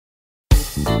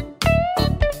Welcome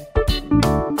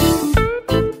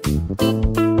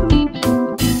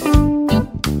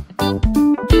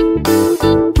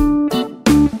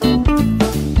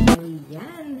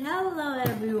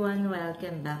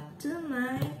back to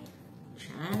my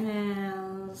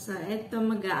channel. So, ito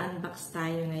mag-unbox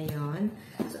tayo ngayon.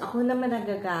 So, ako naman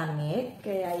nagagamit,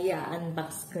 kaya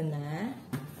i-unbox ko na.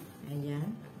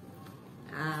 Ayan.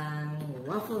 Ang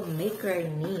waffle maker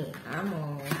ni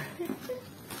Amo.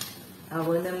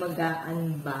 Ako na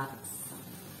mag-unbox.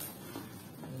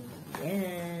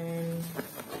 Ayan.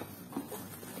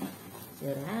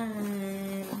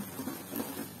 Tirahan.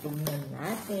 Tingnan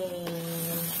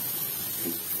natin.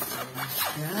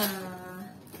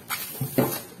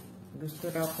 Gusto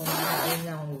raw kumain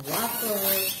ng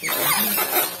waffle.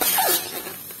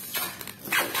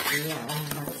 Kaya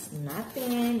unbox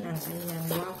natin ang kanyang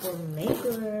waffle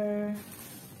maker.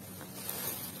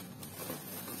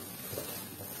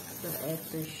 So,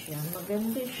 eto siya.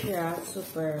 Maganda siya.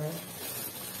 Super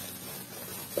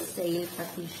sale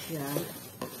pati siya.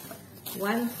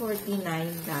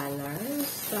 $149.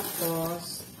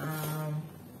 Tapos,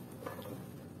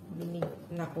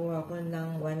 nakuha ko ng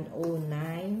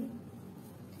 109.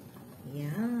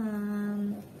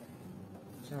 Yan.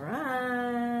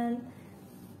 Charan!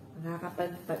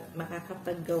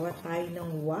 Makakapaggawa tayo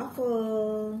ng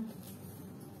waffle.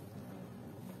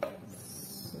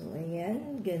 So,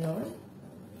 ayan. Ganon.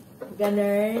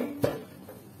 Ganon.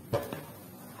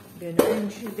 Ganon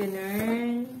siya.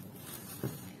 Ganon.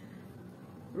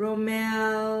 Romel's,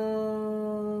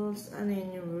 ano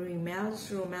yun yung Romel's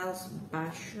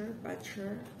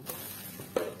Butcher.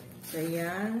 So,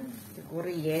 yan.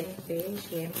 Kuryente,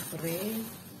 syempre.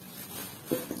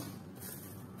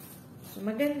 So,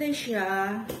 maganda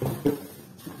siya.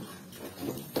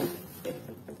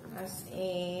 As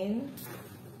in.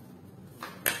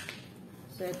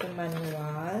 So, ito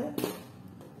manual.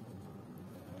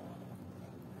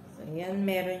 So, yan.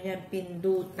 Meron yan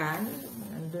pindutan.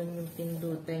 Nandun yung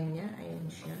pindutan niya. Ayan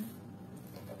siya.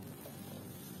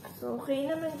 So, okay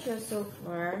naman siya so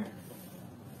far.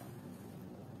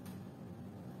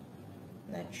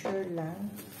 Not sure lang.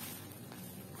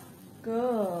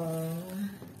 Kung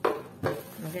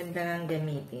maganda nga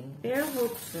gamitin. Pero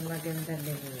hopes na maganda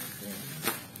gamitin.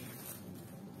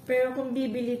 Pero kung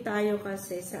bibili tayo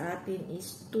kasi sa atin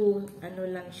is 2, ano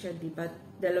lang siya, diba?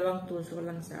 2 tusok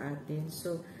lang sa atin.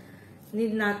 So,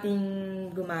 need nating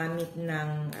gumamit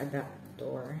ng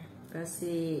adapter.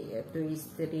 Kasi ito is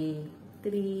 3,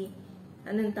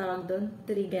 anong tawag doon?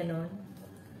 3 ganon.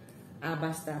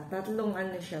 Basta, 3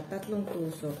 ano siya, 3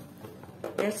 tusok.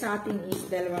 Kaya sa atin is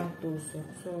 2 tusok.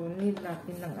 So, need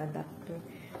natin ng adapter.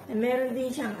 And meron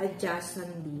din siyang adjustan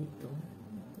dito.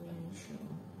 Ayan siya.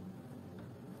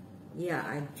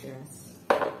 I-adjust.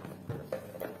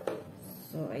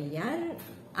 So, ayan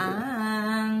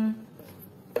ang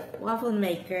waffle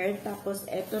maker. Tapos,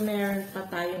 eto meron pa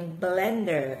tayong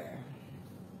blender.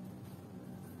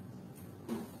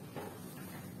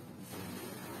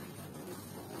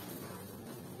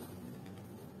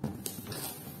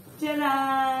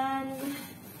 Tcharan!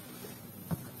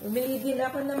 Bumili din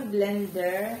ako ng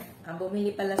blender.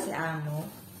 Bumili pala si Amo.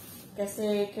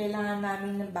 Kasi kailangan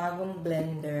namin ng bagong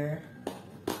blender.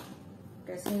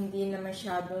 Kasi hindi na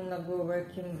masyadong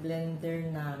nag-work yung blender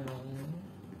namin.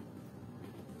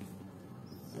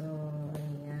 So,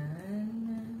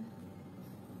 ayan.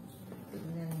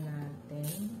 Tignan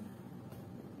natin.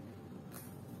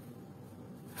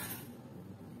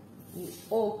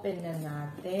 I-open na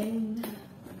natin.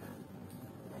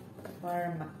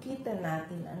 Para makita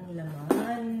natin ang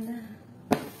laman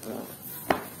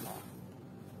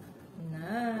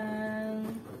ng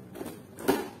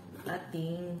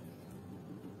ating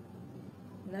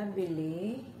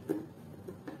nabili.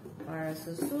 Para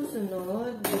sa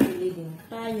susunod, bibili din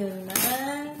tayo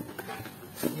ng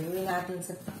bibili natin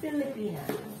sa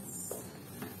Pilipinas.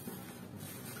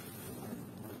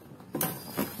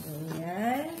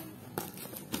 Ayan.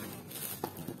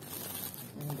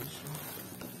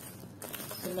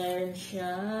 Meron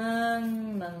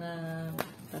siyang mga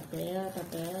papel.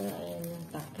 Ayan yung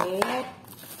takip.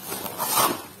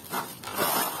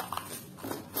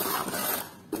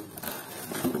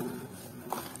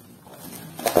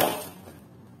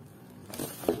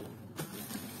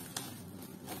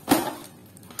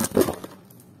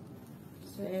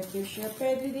 So, ito siya.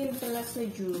 Pwede din pala sa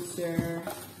juicer.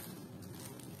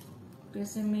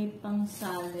 Kasi may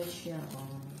pangsala siya.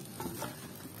 Oh.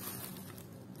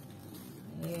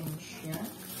 Ayan siya.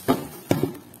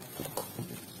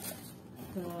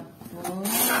 Tapos,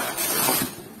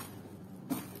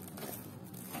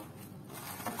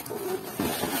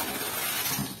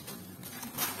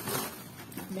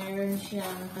 Meron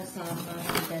siyang kasama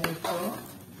ganito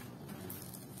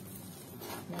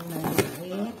na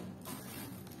maliit.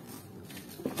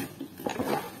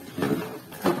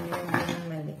 Meron din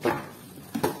maliit.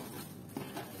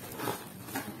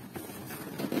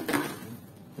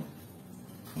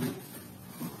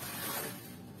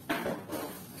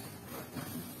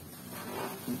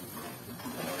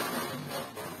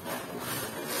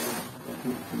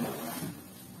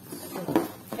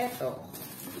 Eto.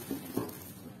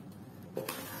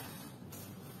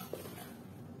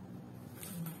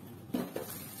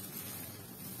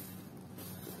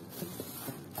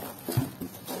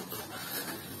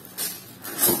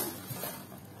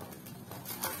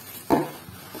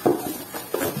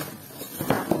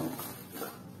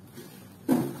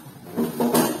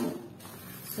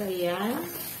 So, ayan.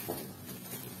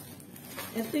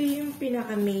 Ito yung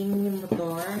pinaka-main yung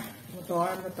motor.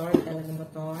 Motor, talaga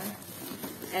motor.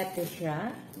 Ito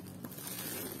siya.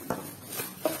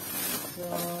 So,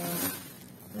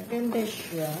 maganda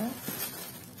siya.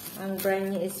 Ang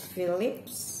brand niya is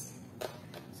Philips.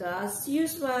 So, as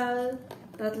usual,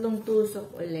 3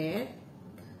 tusok ulit.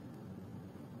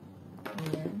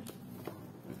 Ayan.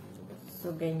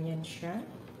 So, ganyan siya.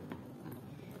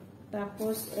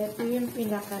 Tapos, ito yung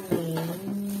pinaka-main.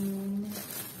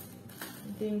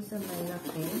 Ito yung sa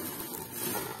malaki.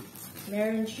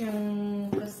 Meron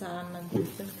siyang kasama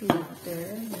dito,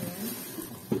 filter.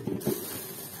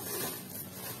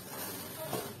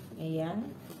 Ayan. Ayan.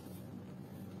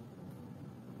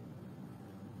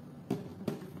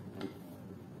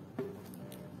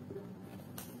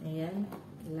 Ayan.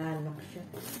 Lalak siya.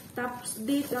 Tapos,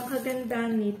 dito, ang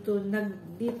kagandahan nito,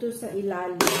 dito sa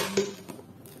ilalim,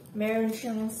 meron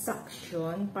siyang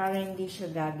suction para hindi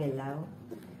siya gagalaw.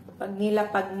 Pag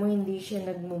nilapag mo, hindi siya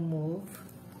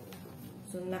nagmo-move.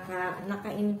 So,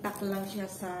 naka-intact lang siya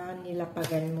sa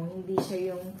nilapagan mo. Hindi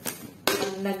siya yung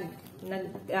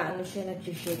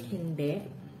nag-shake, hindi.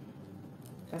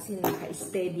 Kasi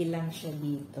naka-steady lang siya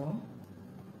dito.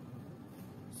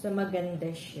 So,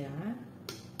 maganda siya.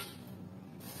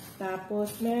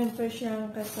 Tapos, meron pa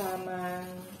siyang kasamang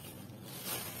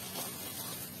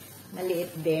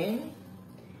maliit din.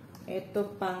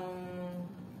 Ito pang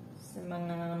sa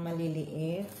mga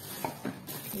maliliit.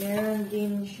 Meron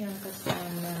din siyang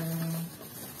kasama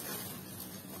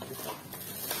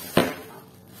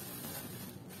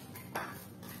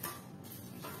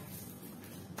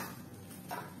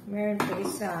meron pa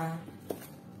isa.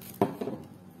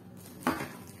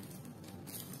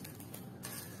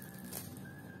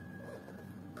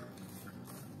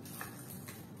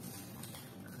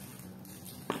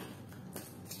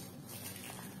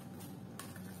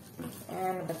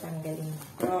 Matatanggalin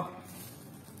ito.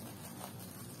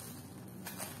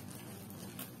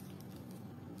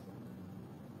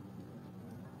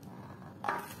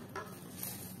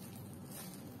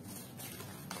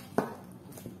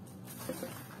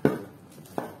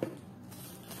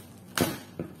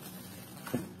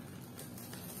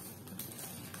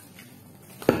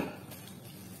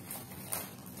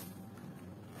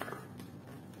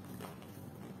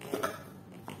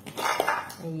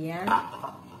 Ayan.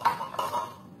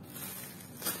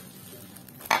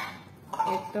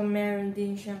 Ito, meron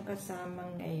din siyang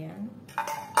kasamang ayan,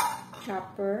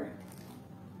 chopper.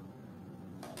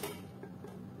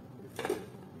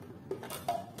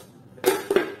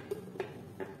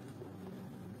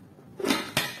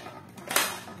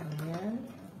 Ayan.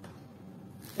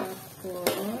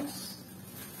 Tapos,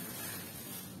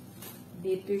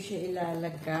 dito siya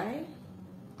ilalagay.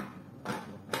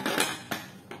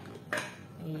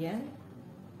 Ayan.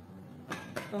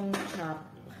 Itong chop.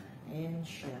 Ayan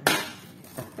siya.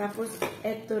 Tapos,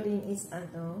 ito rin is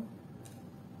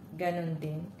ganun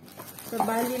din. So,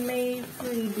 bali may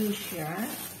freebie siya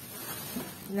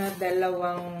na 2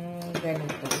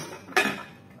 ganito.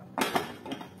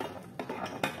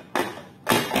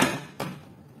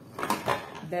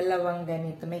 Dalawang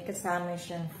ganito. May kasama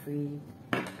siyang free.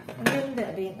 Ang ganda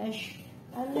rin.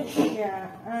 Ano siya?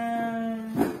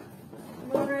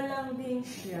 Mura lang din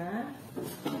siya.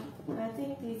 I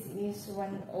think this is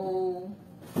 109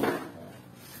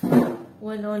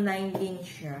 din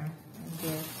siya. I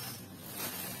guess.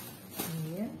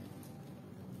 Ayan.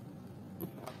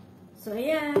 So,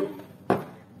 ayan.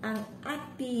 Ang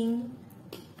ating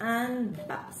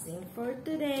unboxing for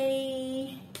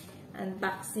today.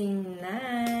 Unboxing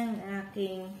ng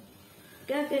aking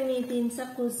gagamitin sa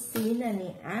kusina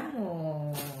ni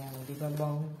Amo. Di ba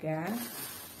bongga?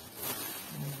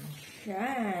 Ayan siya.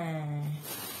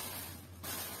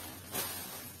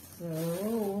 So,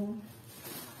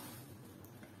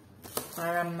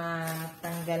 para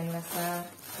matanggal na sa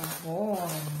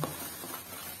kahon.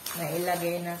 na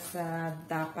ilagay na sa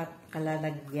dapat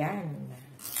kalalagyan.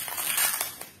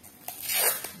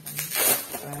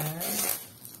 So,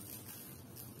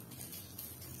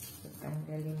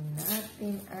 tanggalin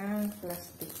natin ang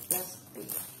plastic.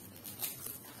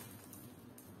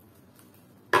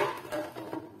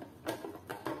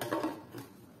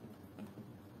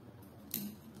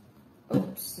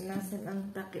 Oops, nasan ang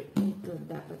takip dito?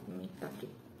 Dapat may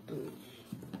takip to.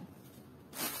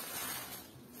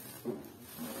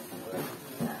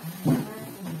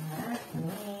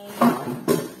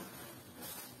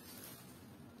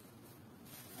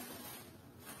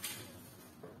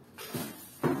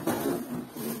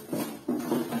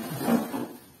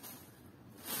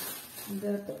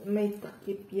 Dapat may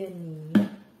takip yan eh.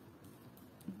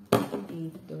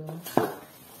 Dito.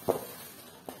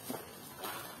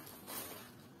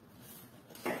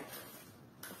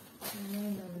 Ano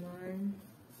naman?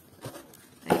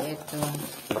 Ay, ito.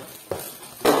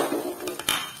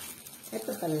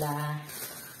 Ito pala.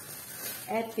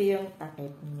 Ito yung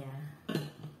takip niya.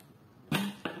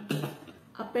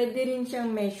 Pwede rin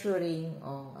siyang measuring.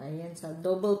 Oh, ayan, sa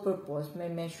double purpose, may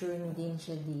measuring din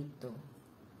siya dito.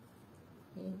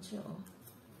 Ayan siya, oh.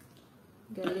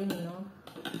 Galing, no?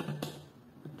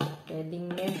 Pwedeng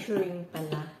measuring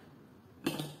pala.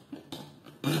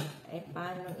 Eh,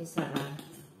 paano isara?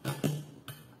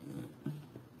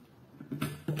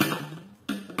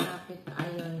 Bakit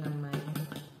ayaw naman?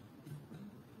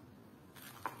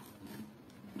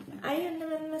 Ayaw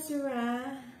naman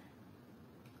masira.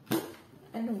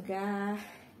 Ano ga?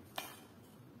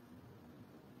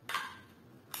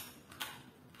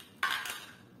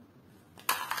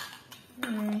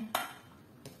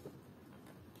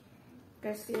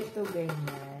 Kasi ito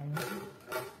ganyan.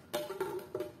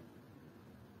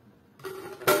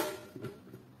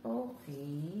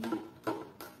 Okay.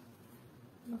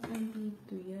 Baka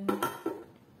dito yan.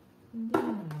 Hindi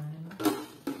naman.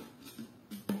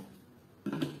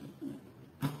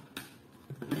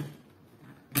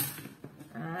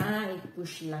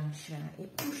 I-push lang siya.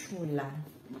 I-push mo lang.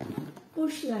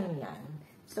 Push lang yan.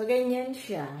 So, ganyan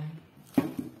siya.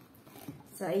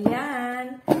 So,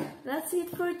 ayan. That's it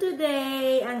for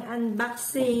today. Ang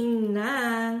unboxing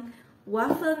ng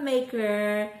waffle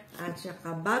maker at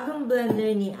saka bagong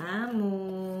blender ni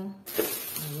Amo.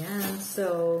 Ayan.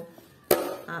 So,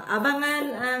 abangan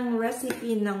ang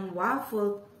recipe ng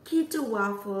waffle, keto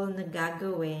waffle na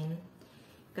gagawin.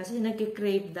 Kasi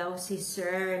nagki-crave daw si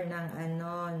Sir ng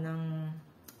ng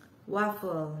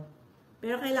waffle.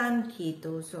 Pero kailangan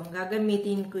keto. So, ang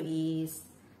gagamitin ko is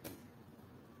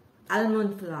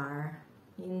almond flour.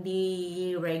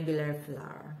 Hindi regular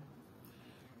flour.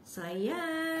 So,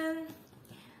 ayan.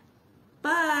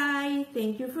 Bye!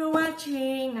 Thank you for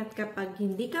watching. At kapag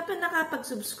hindi ka pa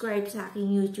nakapag-subscribe sa aking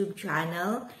YouTube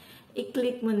channel,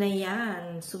 i-click mo na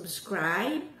yan.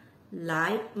 Subscribe,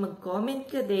 like, mag-comment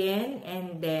ka din,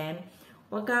 and then,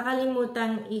 huwag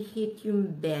kakalimutang i-hit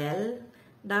yung bell.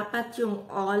 Dapat yung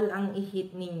all ang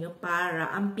i-hit ninyo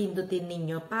ang pindutin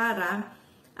ninyo para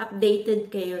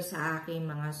updated kayo sa aking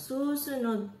mga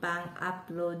susunod pang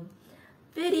upload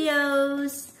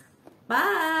videos.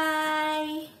 Bye!